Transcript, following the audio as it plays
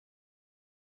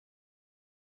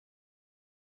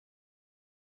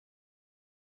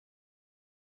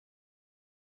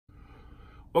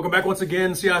Welcome back once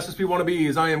again, CISSP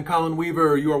wannabes. I am Colin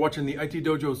Weaver. You are watching the IT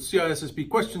Dojo CISSP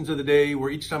questions of the day, where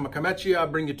each time I come at you, I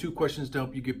bring you 2 questions to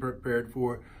help you get prepared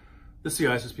for the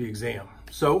CISSP exam.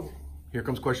 So here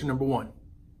comes question number 1.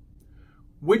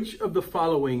 Which of the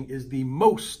following is the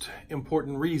most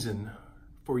important reason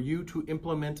for you to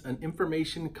implement an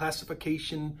information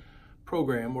classification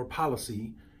program or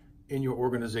policy in your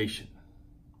organization?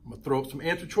 I'm gonna throw up some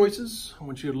answer choices. I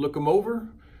want you to look them over,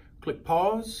 click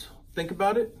pause, think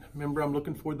about it. Remember, I'm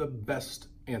looking for the best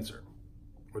answer,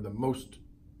 or the most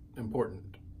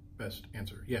important best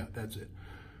answer. Yeah, that's it.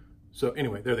 So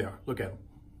anyway, there they are. Look at them.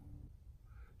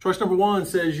 Choice number 1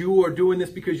 says you are doing this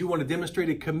because you want to demonstrate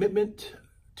a commitment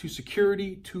to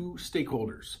security to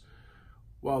stakeholders.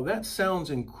 While that sounds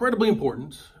incredibly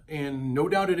important, and no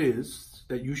doubt it is,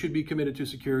 that you should be committed to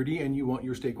security and you want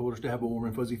your stakeholders to have a warm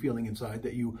and fuzzy feeling inside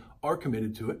that you are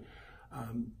committed to it,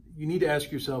 you need to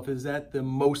ask yourself, is that the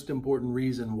most important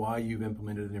reason why you've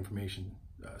implemented an information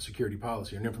security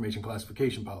policy or an information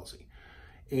classification policy?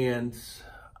 And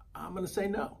I'm going to say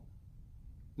no,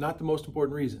 not the most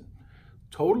important reason.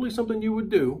 Totally something you would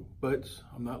do, but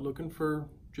I'm not looking for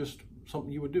just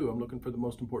something you would do. I'm looking for the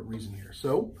most important reason here.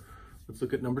 So let's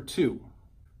look at number 2.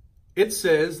 It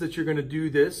says that you're going to do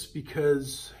this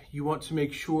because you want to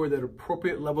make sure that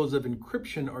appropriate levels of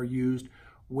encryption are used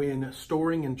when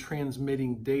storing and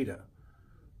transmitting data.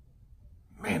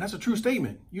 Man, that's a true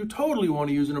statement. You totally want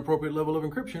to use an appropriate level of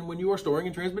encryption when you are storing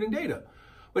and transmitting data.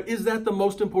 But is that the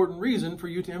most important reason for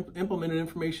you to implement an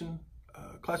information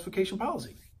classification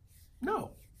policy?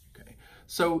 No. Okay.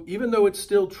 So even though it's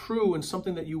still true and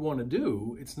something that you want to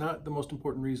do, it's not the most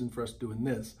important reason for us doing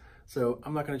this. So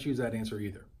I'm not going to choose that answer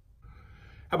either.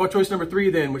 How about choice number 3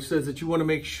 then, which says that you want to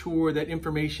make sure that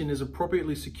information is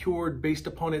appropriately secured based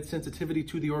upon its sensitivity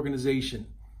to the organization?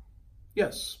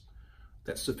 Yes,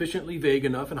 that's sufficiently vague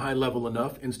enough and high level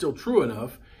enough and still true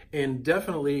enough, and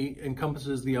definitely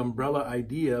encompasses the umbrella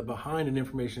idea behind an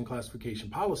information classification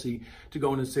policy to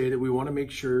go in and say that we want to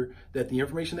make sure that the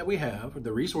information that we have, or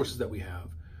the resources that we have,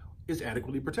 is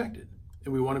adequately protected.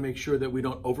 And we want to make sure that we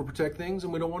don't overprotect things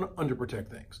and we don't want to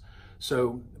underprotect things.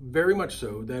 So very much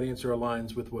so, that answer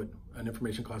aligns with what an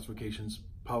information classifications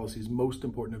policy's most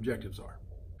important objectives are.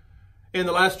 And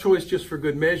the last choice, just for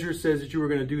good measure, says that you were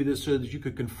going to do this so that you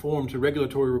could conform to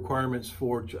regulatory requirements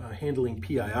for handling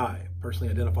PII,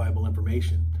 personally identifiable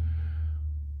information.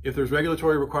 If there's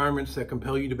regulatory requirements that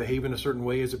compel you to behave in a certain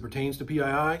way as it pertains to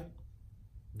PII,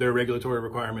 they're regulatory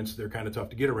requirements, they're kind of tough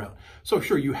to get around. So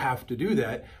sure, you have to do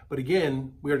that, but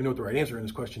again, we already know what the right answer in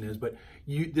this question is, but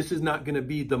this is not going to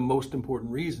be the most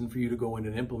important reason for you to go in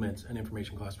and implement an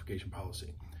information classification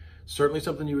policy. Certainly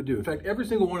something you would do. In fact, every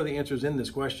single one of the answers in this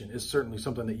question is certainly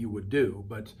something that you would do,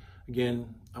 but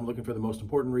again, I'm looking for the most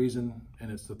important reason, and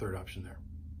it's the 3rd option there.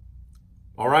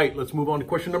 All right, let's move on to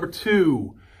question number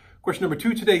 2. Question number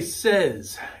 2 today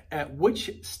says, at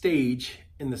which stage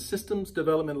in the systems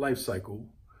development lifecycle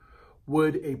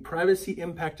would a privacy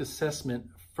impact assessment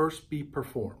first be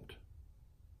performed?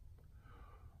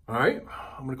 All right,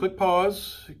 I'm going to click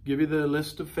pause, give you the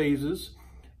list of phases,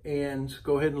 and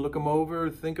go ahead and look them over,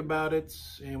 think about it,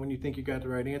 and when you think you got the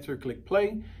right answer, click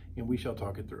play, and we shall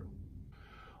talk it through.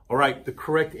 All right, the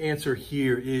correct answer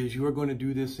here is you are going to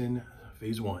do this in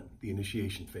phase 1, the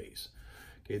initiation phase.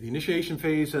 Okay, the initiation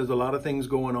phase has a lot of things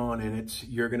going on in it.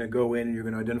 You're going to go in and you're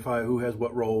going to identify who has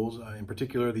what roles, in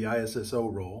particular the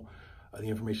ISSO role, the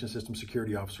Information System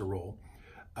Security Officer role.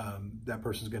 That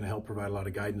person's going to help provide a lot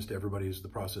of guidance to everybody as the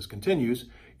process continues.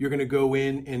 You're going to go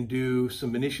in and do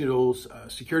some initial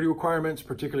security requirements,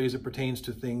 particularly as it pertains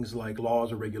to things like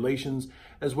laws or regulations,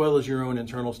 as well as your own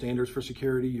internal standards for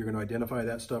security. You're going to identify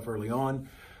that stuff early on.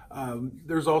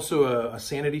 There's also a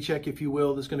sanity check, if you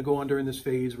will, that's going to go on during this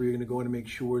phase, where you're going to go in and make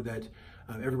sure that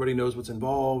everybody knows what's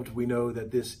involved. We know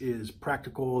that this is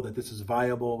practical, that this is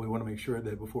viable. We want to make sure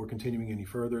that before continuing any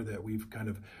further, that we've kind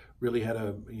of really had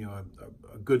a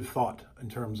good thought in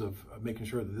terms of making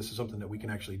sure that this is something that we can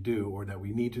actually do, or that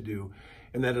we need to do,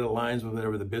 and that it aligns with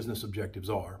whatever the business objectives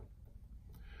are.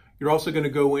 You're also going to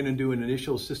go in and do an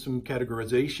initial system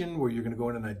categorization, where you're going to go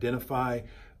in and identify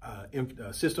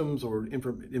systems or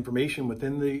information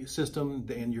within the system,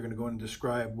 and you're going to go in and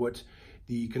describe what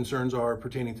the concerns are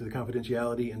pertaining to the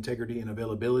confidentiality, integrity, and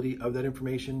availability of that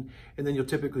information. And then you'll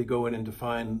typically go in and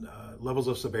define levels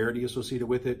of severity associated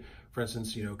with it. For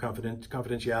instance,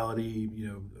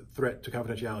 confidentiality, threat to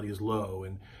confidentiality is low.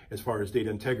 And as far as data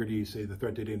integrity, say the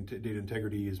threat to data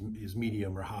integrity is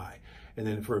medium or high. And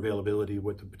then for availability,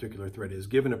 what the particular threat is,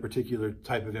 given a particular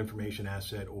type of information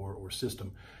asset or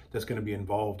system that's going to be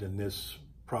involved in this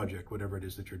project, whatever it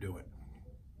is that you're doing.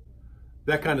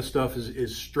 That kind of stuff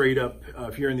is straight up,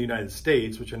 if you're in the United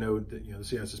States, which I know that, the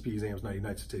CISSP exam is not a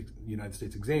United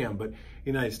States exam, but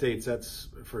United States, that's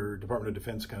for Department of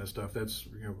Defense kind of stuff. That's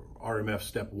RMF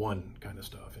step 1 kind of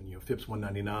stuff, and FIPS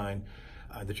 199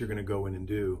 that you're going to go in and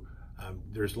do.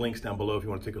 There's links down below if you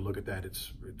want to take a look at that.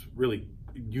 It's really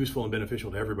useful and beneficial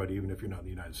to everybody, even if you're not in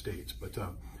the United States. But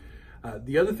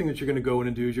the other thing that you're going to go in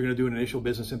and do is you're going to do an initial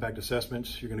business impact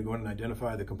assessment. You're going to go in and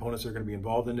identify the components that are going to be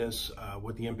involved in this,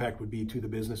 what the impact would be to the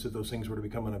business if those things were to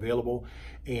become unavailable,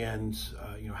 and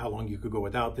how long you could go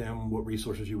without them, what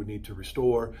resources you would need to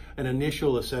restore. An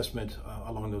initial assessment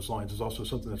along those lines is also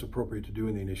something that's appropriate to do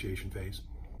in the initiation phase.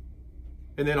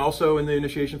 And then also in the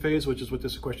initiation phase, which is what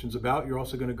this question is about, you're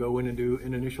also going to go in and do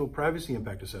an initial privacy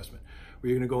impact assessment, where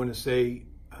you're going to go in and say,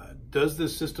 does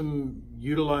this system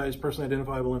utilize personally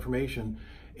identifiable information?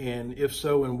 And if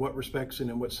so, in what respects and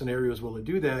in what scenarios will it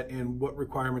do that? And what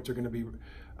requirements are going to be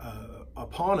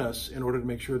upon us in order to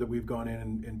make sure that we've gone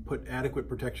in and put adequate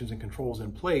protections and controls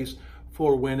in place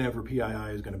for whenever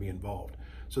PII is going to be involved.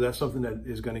 So that's something that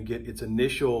is going to get its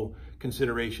initial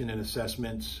consideration and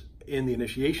assessments in the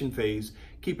initiation phase.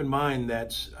 Keep in mind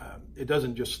that it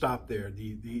doesn't just stop there.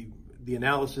 The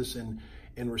analysis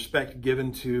and respect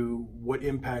given to what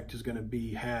impact is going to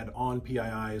be had on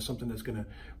PII is something that's going to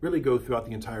really go throughout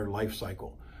the entire life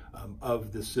cycle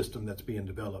of the system that's being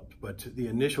developed. But the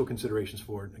initial considerations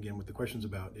for it, again, what the question's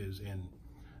about, is in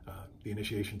the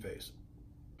initiation phase.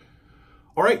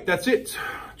 All right, that's it.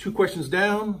 2 questions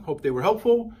down. Hope they were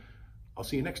helpful. I'll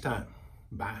see you next time.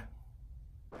 Bye.